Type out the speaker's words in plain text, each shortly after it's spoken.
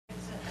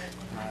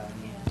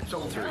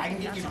So I can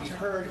get you to be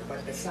heard,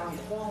 but the sound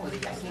quality,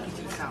 I can't get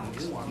you to sound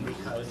warm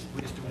because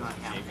we just do not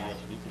have that.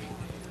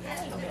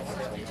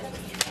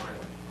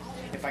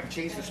 If I can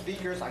change the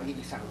speakers, I can get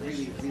you to sound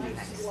really, really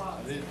nice.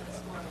 The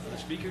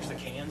speakers, the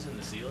cans in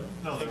the ceiling?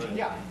 No,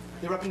 yeah,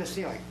 they're up in the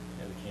ceiling.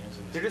 Yeah, the cans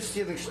in the They're just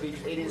ceiling speakers,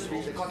 8-inch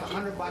speakers. They cost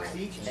 $100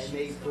 each, and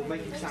they will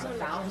make you sound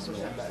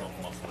 1,000% better. I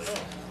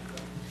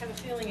have a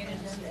feeling it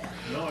isn't that.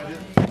 No, I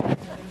didn't.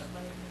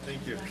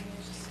 Thank you.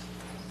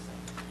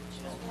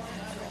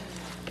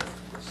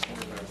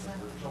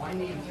 So I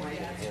need my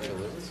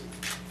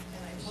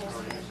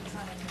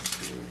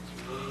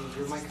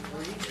your mic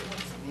 3.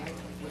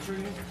 What's your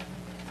name?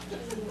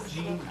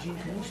 Gene,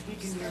 can you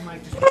speak into your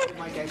mic? Just speak your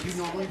mic as you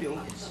normally do.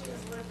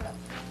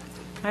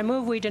 I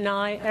move we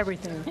deny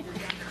everything.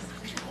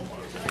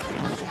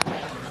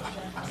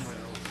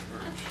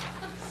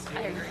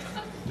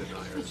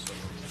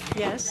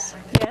 Yes,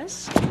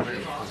 yes.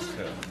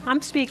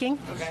 I'm speaking.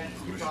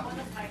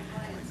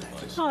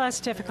 Oh, that's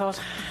difficult.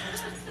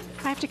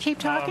 I have to keep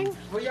talking?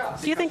 Well, yeah.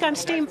 Do you think I'm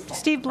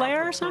Steve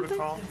Blair or something?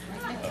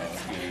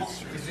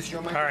 Is this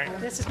your mic? All right.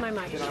 This is my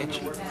mic.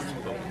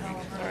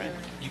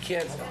 You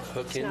can't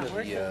hook into not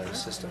working. the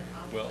system?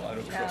 Well, I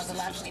don't trust The the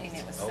last system. meeting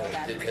it was so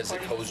bad. Has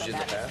it hosed you in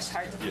the past?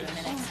 Hard to do the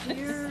minutes.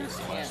 Here.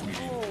 So,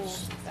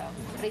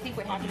 but I think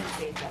what happened is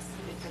they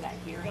adjusted it for that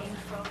hearing.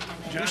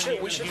 And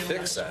then We should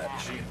fix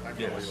that. Thanks.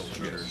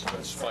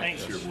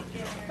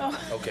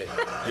 Okay.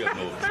 You have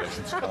no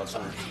objections,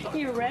 Counselor?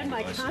 You read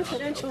my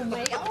confidential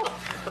mail?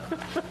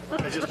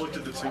 I just looked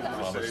at the two that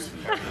were saved.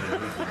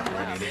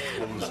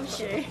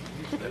 Okay.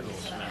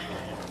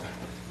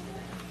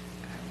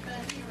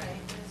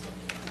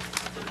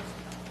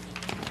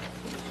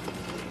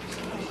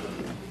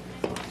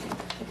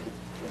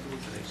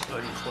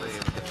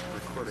 Unplayed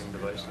recording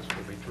devices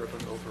will be driven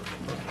over.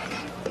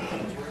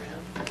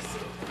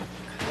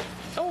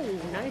 Oh,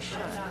 nice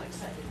shot.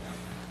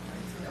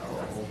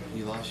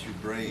 You lost your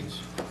brains.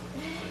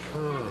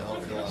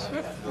 They'll fill out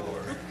the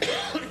floor.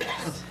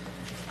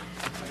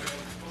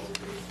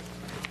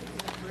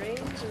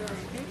 Brains are on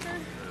paper.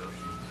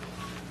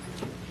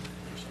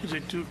 Is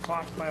it 2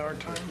 o'clock by our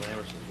time?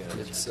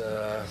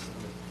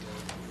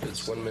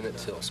 It's 1 minute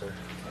till, sir.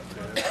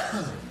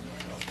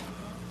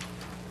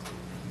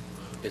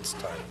 It's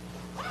time.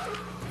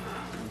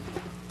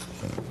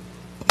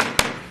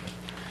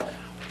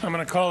 I'm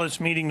going to call this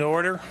meeting to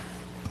order.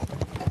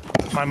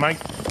 My mic?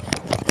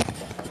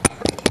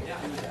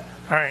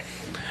 All right.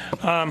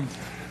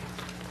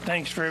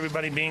 Thanks for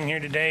everybody being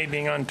here today,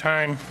 being on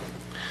time.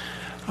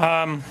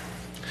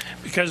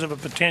 Because of a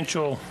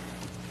potential,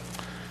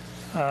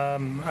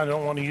 I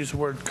don't want to use the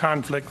word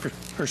conflict,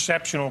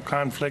 perceptual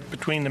conflict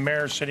between the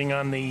mayor sitting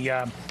on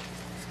the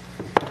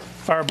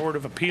Fire Board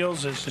of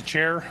Appeals as the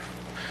chair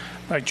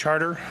by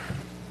charter,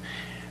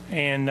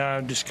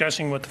 and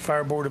discussing what the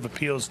Fire Board of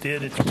Appeals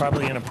did. It's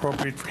probably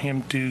inappropriate for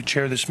him to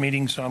chair this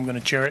meeting, so I'm going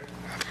to chair it.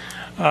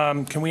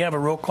 Can we have a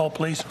roll call,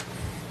 please?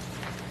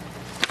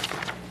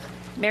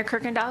 Mayor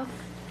Kirkendall,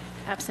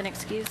 absent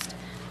excused.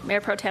 Mayor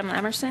Pro Tem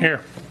Emerson.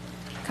 Here.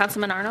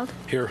 Councilman Arnold.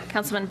 Here.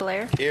 Councilman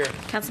Blair. Here.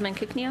 Councilman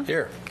Kuknio.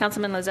 Here.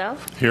 Councilman Lozelle.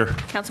 Here.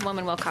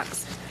 Councilwoman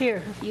Wilcox.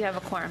 Here. You have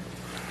a quorum.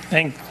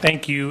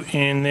 Thank you.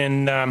 And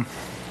then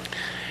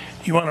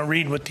you want to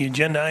read what the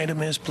agenda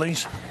item is,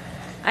 please?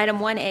 Item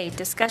 1A,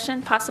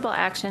 discussion, possible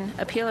action,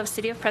 appeal of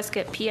City of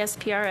Prescott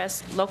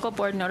PSPRS local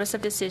board notice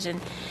of decision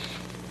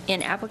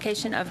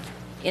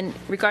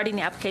regarding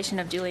the application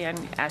of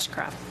Julianne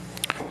Ashcroft.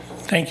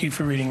 Thank you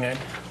for reading that.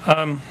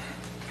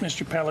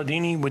 Mr.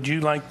 Palladini, would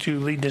you like to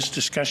lead this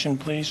discussion,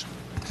 please,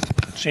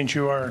 since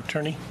you are our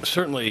attorney?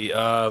 Certainly.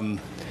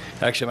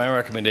 Actually, my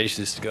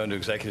recommendation is to go into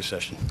executive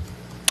session.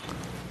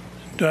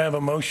 Do I have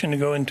a motion to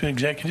go into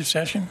executive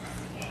session?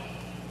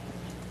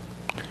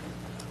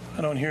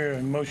 I don't hear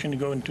a motion to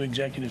go into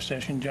executive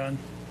session, John.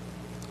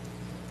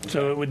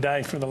 So it would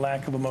die for the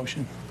lack of a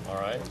motion. All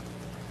right.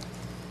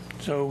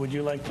 So would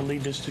you like to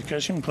lead this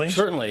discussion, please?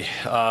 Certainly.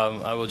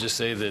 I will just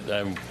say that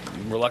I'm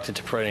reluctant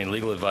to provide any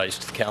legal advice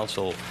to the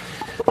council,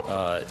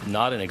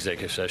 not in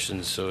executive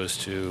sessions, so as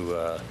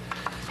to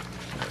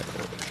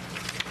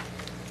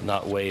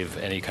not waive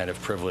any kind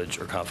of privilege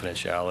or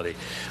confidentiality.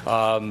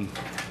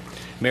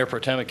 Mayor Pro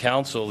Tem and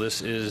Council,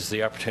 this is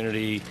the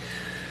opportunity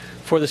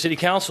for the City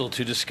Council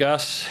to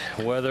discuss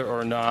whether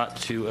or not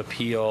to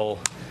appeal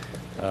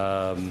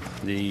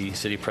the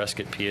City of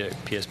Prescott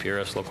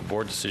PSPRS local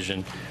board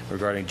decision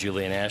regarding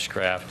Julianne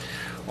Ashcraft.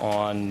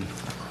 On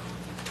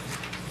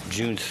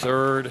June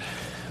 3rd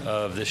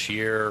of this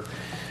year,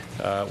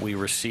 we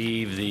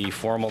received the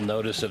formal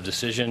notice of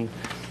decision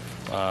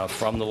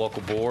from the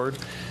local board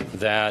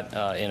that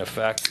in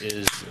effect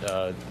is,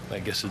 I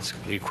guess it's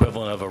the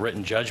equivalent of a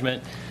written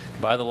judgment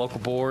by the local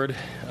board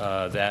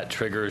that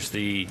triggers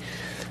the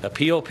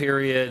appeal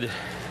period.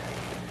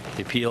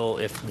 The appeal,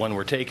 if one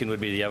were taken, would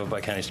be the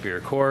Yavapai County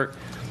Superior Court.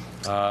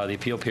 The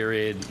appeal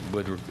period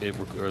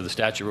or the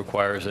statute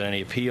requires that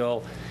any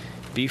appeal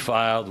be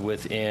filed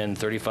within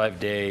 35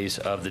 days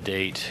of the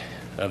date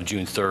of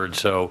June 3rd.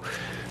 So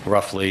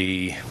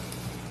roughly,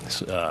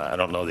 I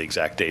don't know the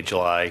exact date,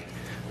 July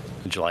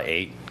July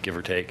 8, give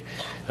or take.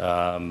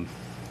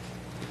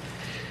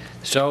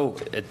 So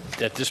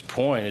at this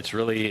point,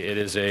 it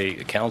is a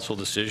council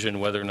decision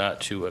whether or not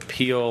to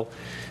appeal.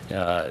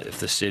 If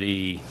the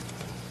city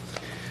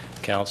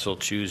council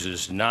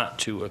chooses not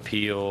to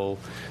appeal,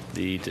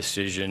 the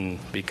decision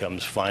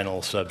becomes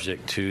final,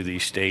 subject to the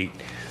state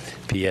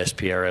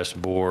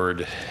PSPRS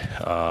board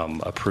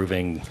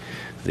approving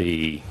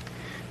the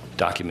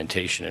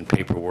documentation and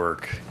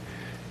paperwork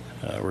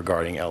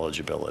regarding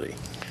eligibility.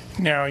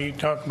 Now, you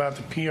talk about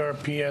the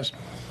PRPS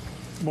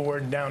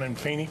board down in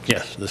Phoenix?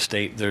 Yes, the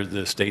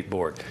state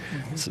board.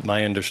 It's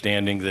my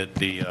understanding that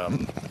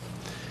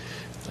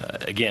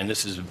again,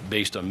 this is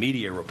based on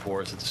media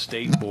reports, that the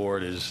state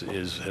board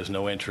has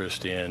no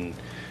interest in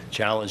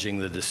challenging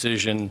the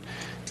decision,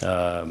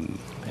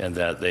 and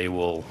that they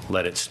will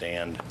let it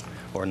stand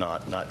or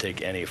not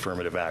take any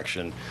affirmative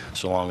action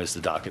so long as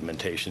the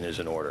documentation is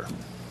in order.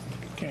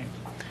 Okay.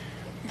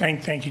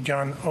 Thank you,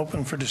 John.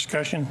 Open for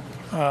discussion.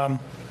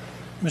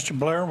 Mr.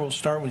 Blair, we'll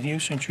start with you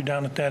since you're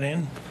down at that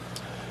end.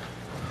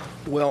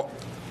 Well,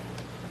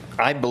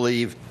 I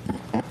believe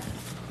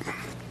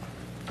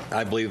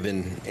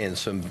in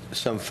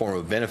some form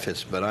of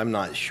benefits, but I'm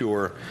not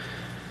sure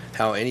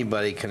how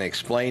anybody can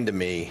explain to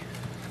me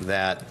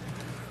that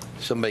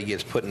somebody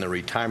gets put in the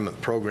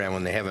retirement program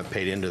when they haven't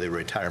paid into the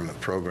retirement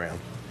program.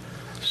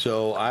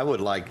 So I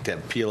would like to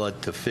appeal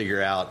it to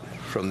figure out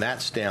from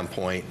that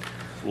standpoint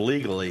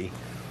legally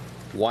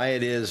why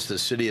it is the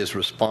city is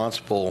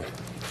responsible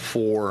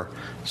for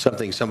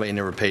something somebody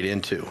never paid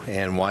into,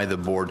 and why the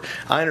board.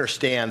 I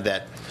understand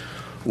that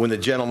when the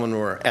gentlemen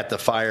were at the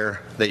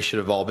fire, they should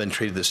have all been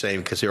treated the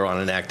same because they were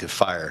on an active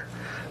fire.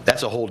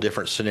 That's a whole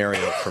different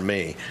scenario for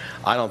me.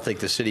 I don't think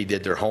the city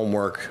did their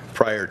homework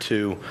prior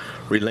to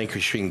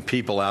relinquishing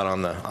people out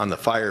on the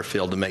fire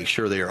field to make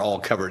sure they are all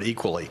covered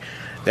equally.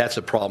 That's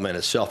a problem in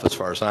itself as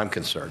far as I'm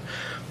concerned.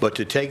 But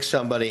to take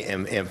somebody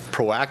and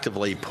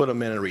proactively put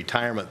them in a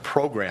retirement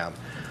program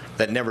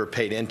that never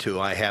paid into,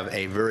 I have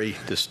a very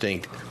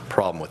distinct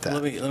problem with that.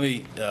 Let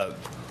me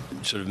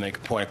sort of make a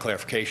point of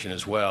clarification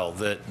as well,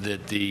 that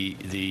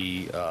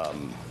the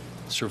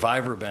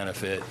survivor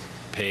benefit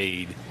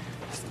paid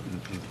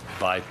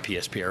by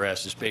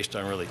PSPRS is based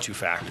on really two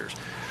factors.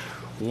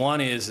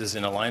 One is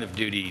in a line of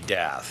duty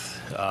death,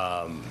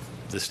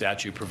 the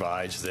statute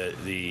provides that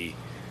the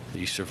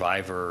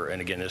survivor,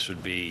 and again this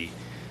would be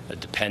a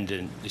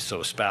dependent,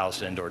 so a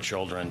spouse and or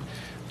children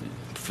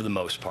for the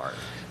most part,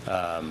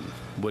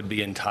 would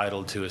be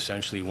entitled to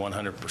essentially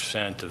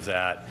 100% of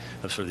that,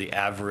 of sort of the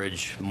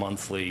average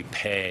monthly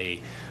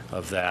pay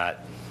of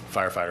that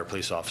firefighter,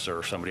 police officer,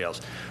 or somebody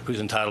else who's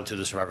entitled to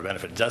the survivor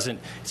benefit.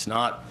 It's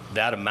not,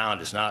 that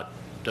amount does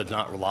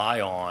not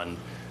rely on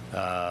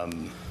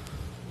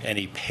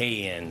any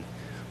pay-in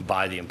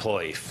by the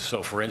employee.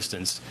 So for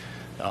instance,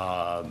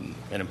 an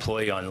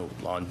employee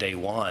on day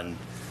one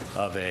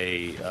of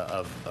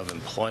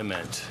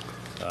employment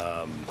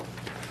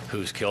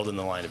who's killed in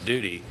the line of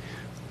duty,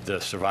 the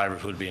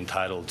survivors would be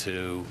entitled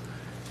to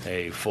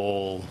a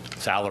full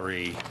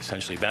salary,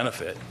 essentially,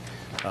 benefit,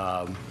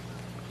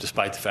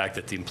 despite the fact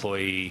that the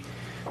employee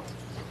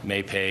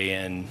may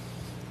pay in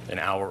an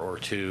hour or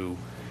two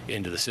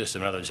into the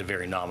system. In other words, a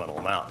very nominal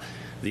amount.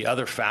 The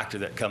other factor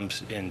that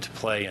comes into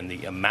play in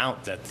the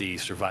amount that the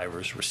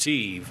survivors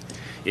receive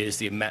is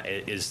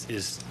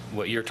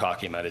what you're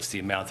talking about. It's the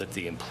amount that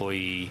the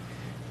employee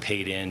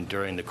paid in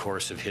during the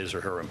course of his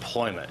or her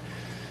employment.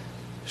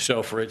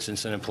 So, for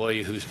instance, an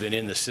employee who's been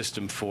in the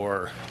system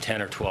for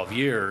 10 or 12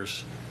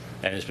 years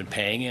and has been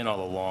paying in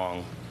all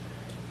along,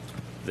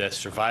 the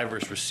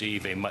survivors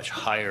receive a much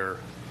higher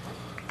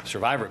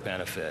survivor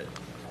benefit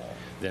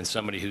than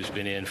somebody who's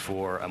been in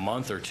for a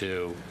month or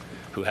two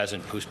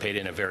who's paid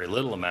in a very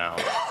little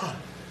amount,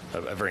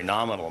 a very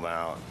nominal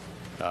amount.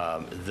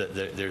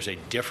 There's a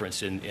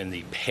difference in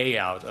the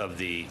payout of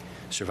the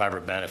survivor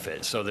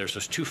benefit. So there's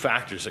those two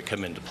factors that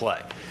come into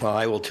play. Well,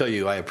 I will tell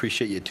you, I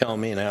appreciate you telling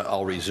me, and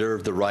I'll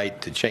reserve the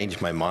right to change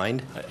my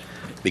mind,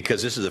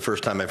 because this is the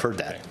first time I've heard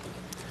that.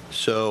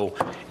 So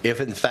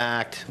if, in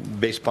fact,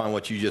 based upon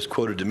what you just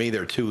quoted to me,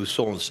 they're two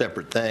sole and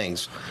separate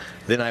things,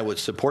 then I would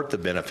support the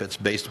benefits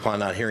based upon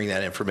not hearing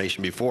that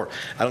information before.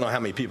 I don't know how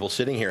many people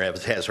sitting here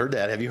has heard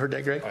that. Have you heard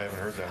that, Greg? I haven't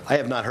heard that. I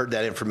have not heard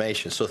that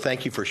information, so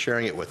thank you for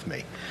sharing it with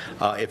me.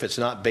 If it's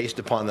not based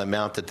upon the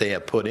amount that they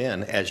have put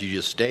in, as you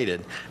just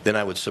stated, then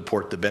I would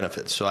support the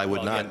benefits. So I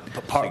would not.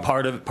 Again,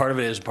 part of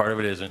it is, part of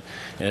it isn't.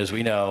 And as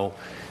we know,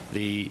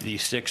 the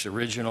 6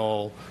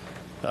 original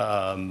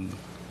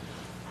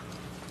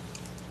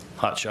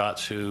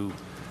hotshots who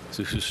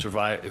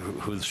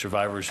the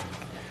survivors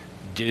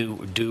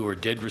do or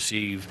did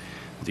receive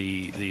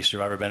the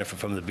survivor benefit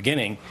from the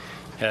beginning.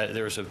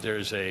 There's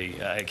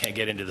a I can't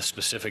get into the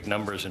specific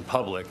numbers in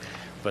public,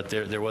 but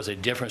there was a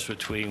difference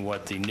between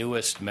what the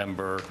newest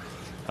member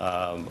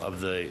of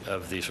the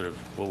sort of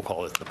what we'll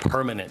call it the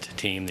permanent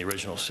team, the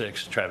original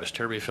 6, Travis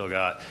Turbyfield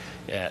got,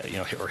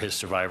 or his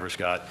survivors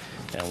got,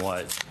 and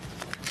what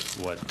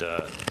what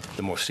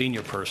the more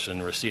senior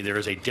person received. There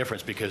is a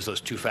difference because those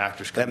two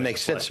factors come That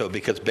makes into play. sense, though,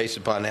 because based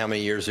upon how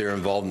many years they're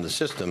involved in the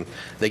system,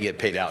 they get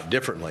paid out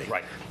differently.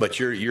 Right. But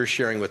you're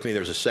sharing with me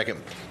there's a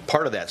second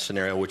part of that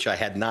scenario which I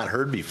had not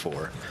heard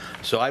before.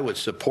 So I would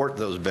support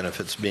those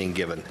benefits being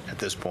given at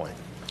this point,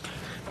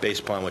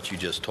 based upon what you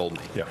just told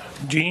me. Yeah.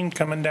 Gene,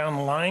 coming down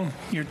the line,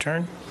 your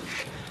turn.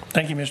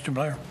 Thank you, Mr.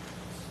 Blair.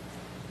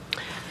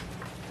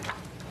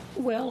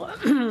 Well,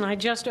 I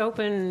just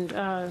opened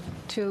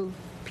 2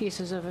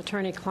 pieces of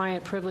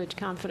attorney-client privilege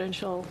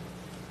confidential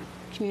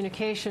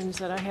communications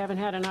that I haven't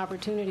had an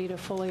opportunity to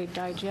fully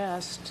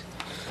digest.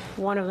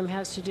 One of them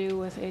has to do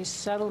with a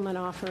settlement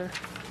offer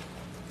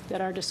that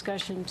our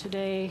discussion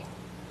today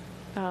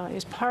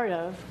is part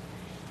of.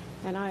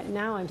 And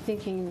now I'm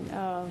thinking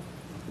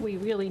we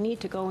really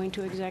need to go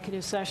into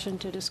executive session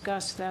to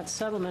discuss that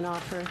settlement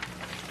offer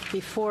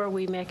before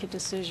we make a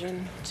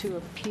decision to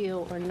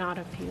appeal or not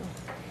appeal.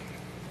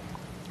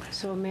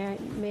 So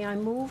may I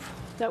move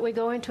that we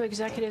go into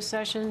executive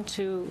session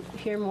to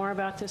hear more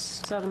about this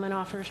settlement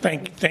offer?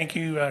 Thank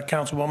you,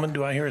 Councilwoman.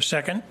 Do I hear a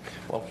second?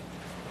 Well,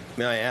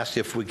 may I ask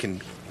if we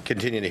can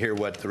continue to hear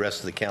what the rest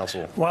of the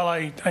council... Well,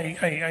 I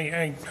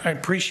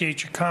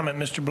appreciate your comment,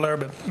 Mr. Blair,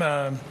 but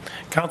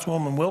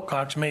Councilwoman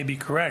Wilcox may be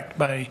correct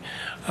by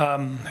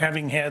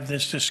having had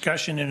this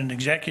discussion in an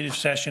executive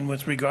session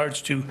with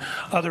regards to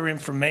other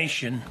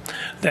information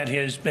that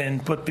has been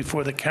put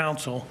before the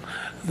council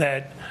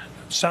that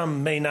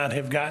some may not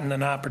have gotten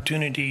an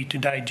opportunity to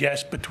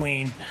digest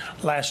between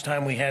last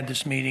time we had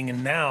this meeting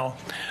and now,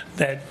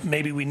 that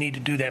maybe we need to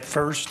do that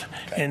first,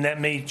 and that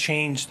may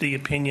change the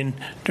opinion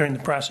during the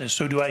process.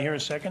 So do I hear a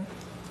second?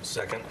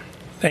 Second.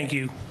 Thank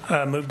you.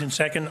 Moved in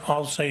second.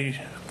 All say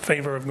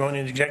favor of going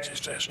into executive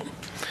session.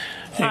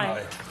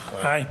 Aye.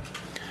 Aye.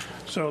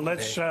 So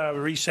let's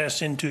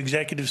recess into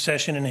executive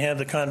session and have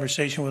the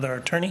conversation with our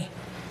attorney.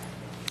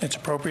 It's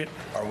appropriate.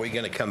 Are we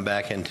going to come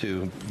back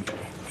into...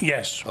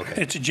 Yes.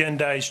 Okay. It's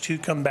agendized to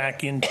come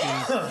back into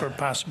for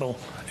possible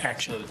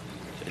action.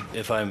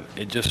 If I'm,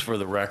 just for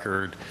the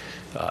record,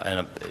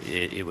 and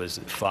it was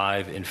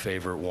 5 in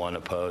favor, 1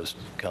 opposed,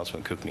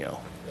 Councilman Cukmio.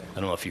 I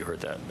don't know if you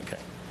heard that. Okay.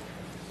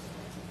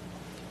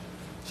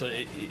 So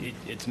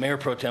it's Mayor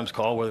Pro Tem's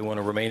call whether we want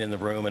to remain in the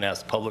room and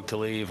ask the public to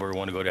leave or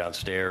want to go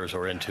downstairs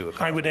or into a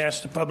conference. I would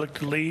ask the public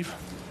to leave,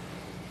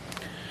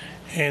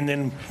 and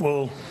then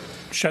we'll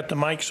shut the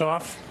mics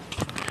off,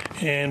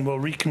 and we'll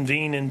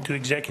reconvene into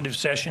executive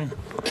session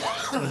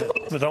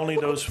with only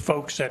those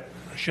folks that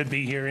should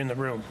be here in the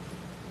room.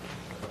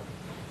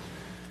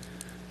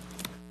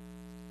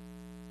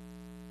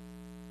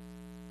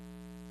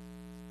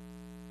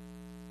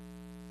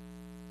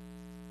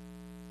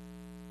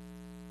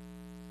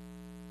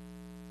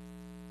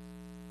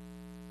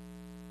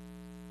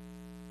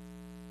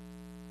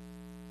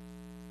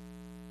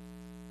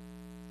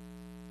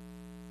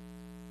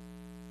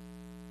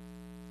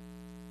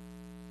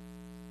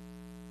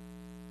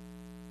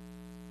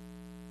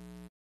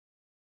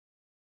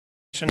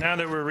 So now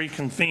that we're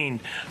reconvened,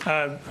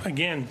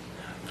 again,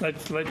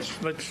 let's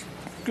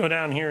go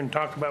down here and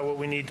talk about what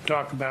we need to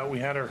talk about. We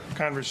had our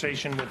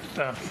conversation with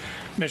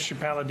Mr.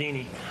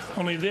 Palladini.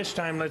 Only this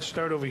time, let's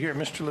start over here.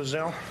 Mr.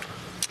 Lozelle.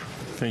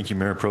 Thank you,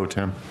 Mayor Pro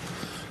Tem.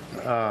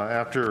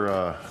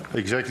 After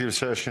executive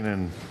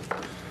session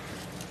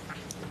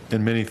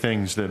and many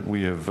things that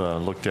we have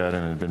looked at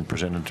and have been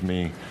presented to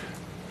me,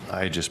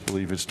 I just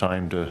believe it's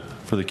time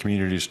for the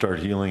community to start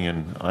healing,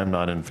 and I'm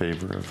not in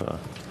favor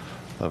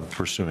of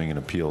pursuing an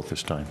appeal at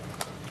this time.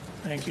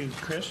 Thank you.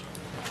 Chris?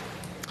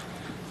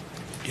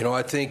 You know,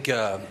 I think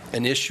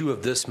an issue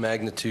of this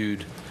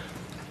magnitude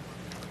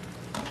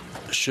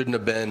shouldn't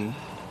have been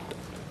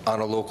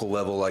on a local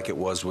level like it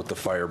was with the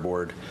fire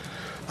board.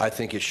 I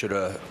think it should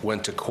have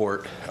went to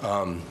court.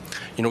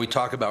 You know, we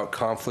talk about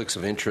conflicts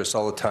of interest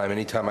all the time.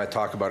 Anytime I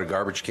talk about a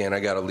garbage can, I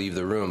got to leave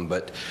the room.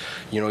 But,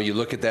 you know, you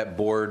look at that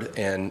board,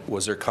 and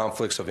was there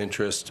conflicts of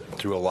interest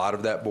through a lot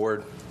of that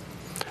board?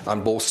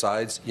 On both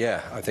sides?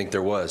 Yeah, I think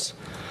there was.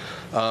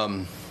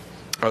 I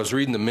was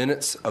reading the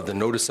minutes of the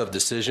notice of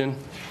decision,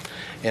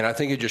 and I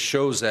think it just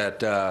shows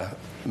that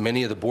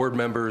many of the board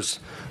members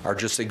are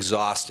just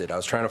exhausted. I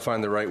was trying to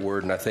find the right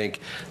word, and I think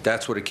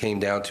that's what it came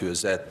down to,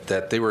 is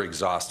that they were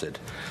exhausted.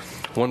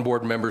 One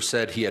board member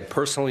said he had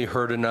personally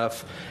heard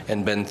enough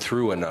and been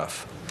through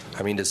enough.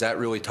 I mean, is that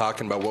really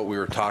talking about what we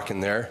were talking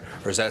there?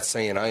 Or is that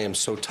saying, I am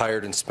so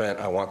tired and spent,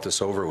 I want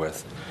this over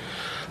with?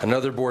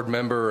 Another board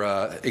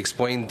member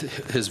explained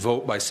his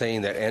vote by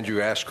saying that Andrew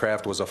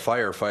Ashcraft was a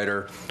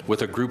firefighter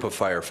with a group of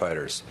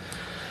firefighters.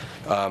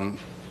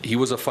 He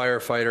was a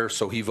firefighter,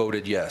 so he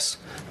voted yes.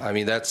 I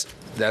mean,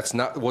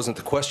 wasn't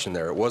the question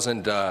there. It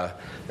wasn't.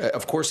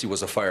 Of course, he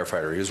was a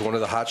firefighter. He was one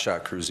of the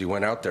hotshot crews. He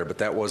went out there, but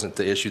that wasn't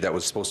the issue that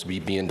was supposed to be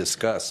being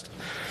discussed.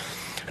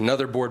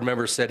 Another board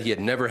member said he had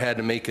never had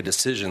to make a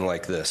decision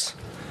like this.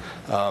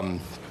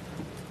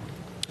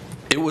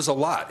 It was a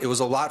lot. It was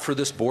a lot for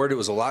this board. It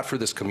was a lot for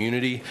this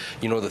community.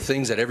 You know, the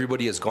things that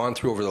everybody has gone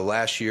through over the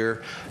last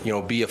year, you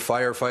know, be a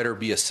firefighter,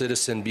 be a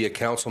citizen, be a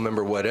council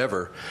member,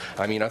 whatever.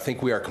 I mean, I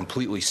think we are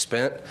completely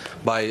spent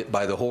by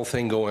the whole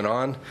thing going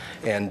on.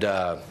 And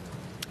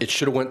it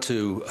should have went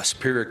to a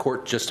Superior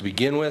Court just to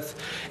begin with.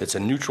 It's a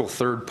neutral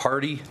third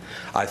party.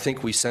 I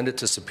think we send it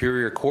to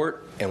Superior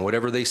Court, and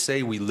whatever they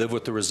say, we live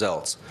with the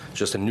results.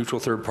 Just a neutral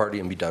third party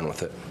and be done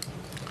with it.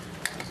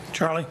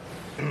 Charlie?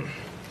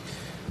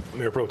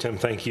 Mayor Pro Tem,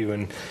 thank you.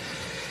 And,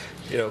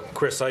 you know,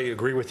 Chris, I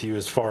agree with you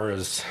as far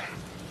as,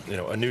 you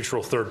know, a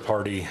neutral third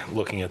party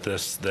looking at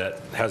this that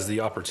has the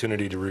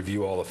opportunity to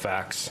review all the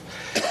facts.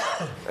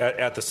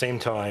 At the same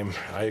time,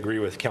 I agree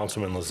with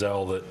Councilman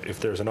Lozelle that if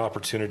there's an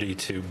opportunity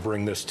to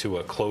bring this to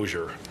a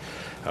closure,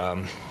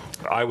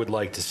 I would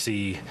like to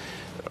see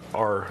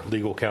our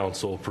legal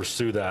counsel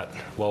pursue that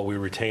while we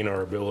retain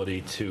our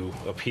ability to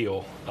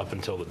appeal up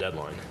until the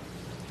deadline.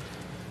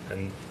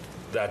 And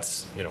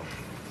that's, you know,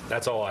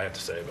 that's all I have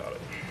to say about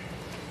it.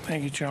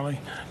 Thank you, Charlie.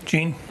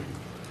 Jean?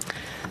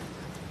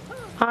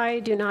 I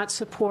do not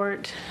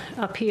support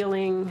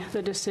appealing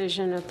the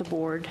decision of the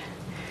board.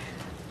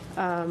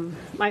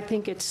 I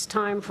think it's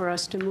time for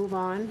us to move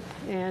on,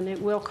 and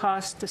it will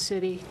cost the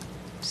city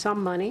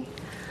some money.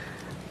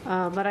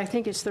 But I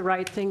think it's the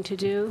right thing to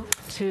do,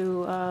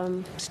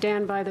 to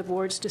stand by the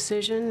board's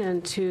decision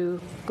and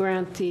to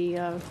grant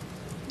the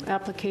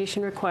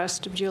application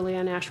request of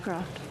Julianne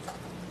Ashcroft.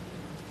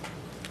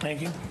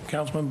 Thank you.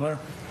 Councilman Blair?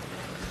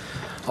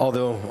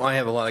 Although I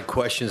have a lot of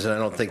questions and I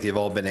don't think they've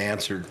all been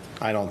answered,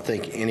 I don't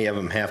think any of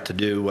them have to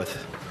do with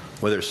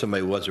whether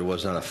somebody was or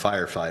was not a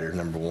firefighter,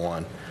 number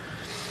one.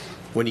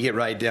 When you get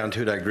right down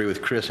to it, I agree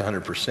with Chris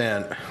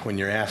 100%. When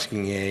you're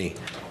asking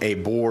a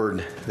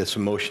board that's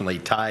emotionally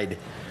tied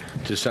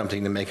to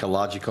something to make a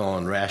logical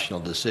and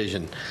rational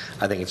decision,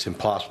 I think it's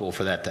impossible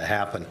for that to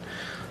happen.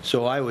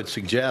 So I would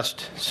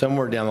suggest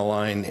somewhere down the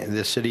line,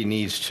 this city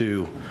needs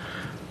to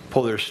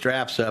pull their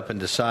straps up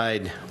and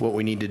decide what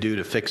we need to do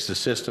to fix the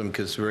system,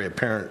 because it's very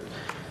apparent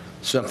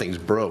something's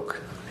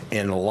broke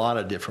in a lot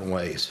of different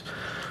ways.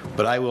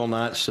 But I will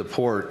not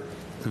support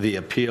the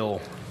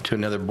appeal to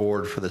another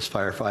board for this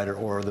firefighter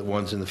or the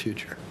ones in the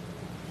future.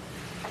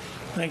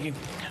 Thank you.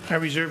 I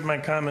reserved my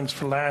comments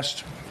for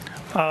last.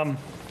 I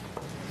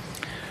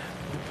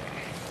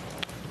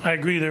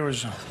agree there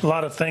was a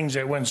lot of things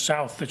that went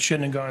south that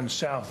shouldn't have gone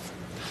south.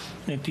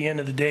 At the end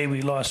of the day,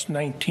 we lost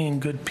 19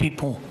 good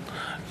people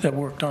that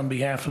worked on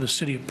behalf of the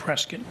city of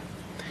Prescott.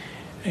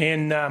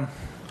 And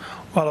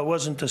while it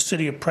wasn't the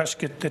city of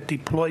Prescott that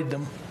deployed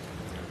them,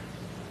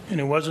 and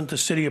it wasn't the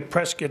city of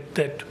Prescott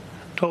that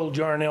told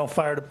Jarnell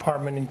Fire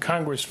Department and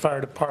Congress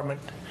Fire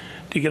Department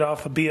to get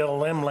off of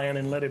BLM land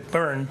and let it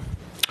burn,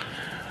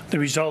 the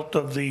result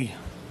of the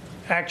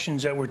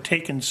actions that were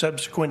taken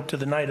subsequent to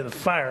the night of the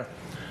fire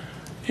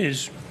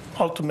is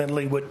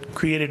ultimately what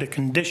created a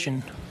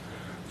condition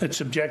that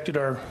subjected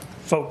our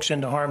folks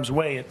into harm's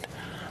way at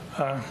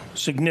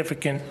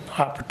significant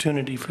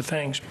opportunity for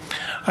things.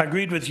 I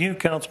agreed with you,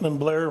 Councilman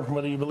Blair,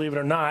 whether you believe it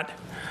or not,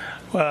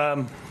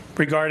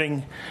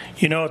 regarding,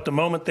 you know, at the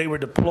moment they were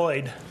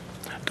deployed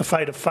to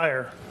fight a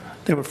fire,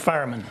 they were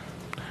firemen.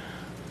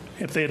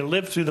 If they had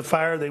lived through the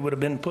fire, they would have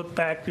been put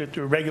back to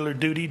their regular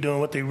duty,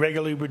 doing what they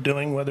regularly were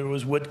doing, whether it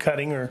was wood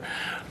cutting or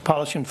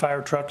polishing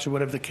fire trucks or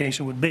whatever the case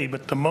it would be.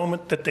 But the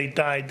moment that they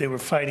died, they were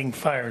fighting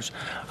fires.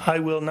 I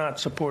will not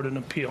support an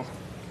appeal.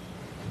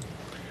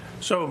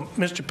 So,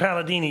 Mr.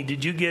 Palladini,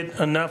 did you get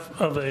enough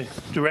of a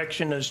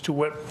direction as to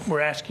what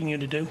we're asking you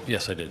to do?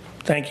 Yes, I did.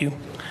 Thank you.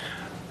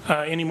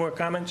 Any more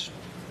comments?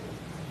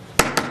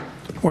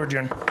 We're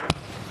adjourned.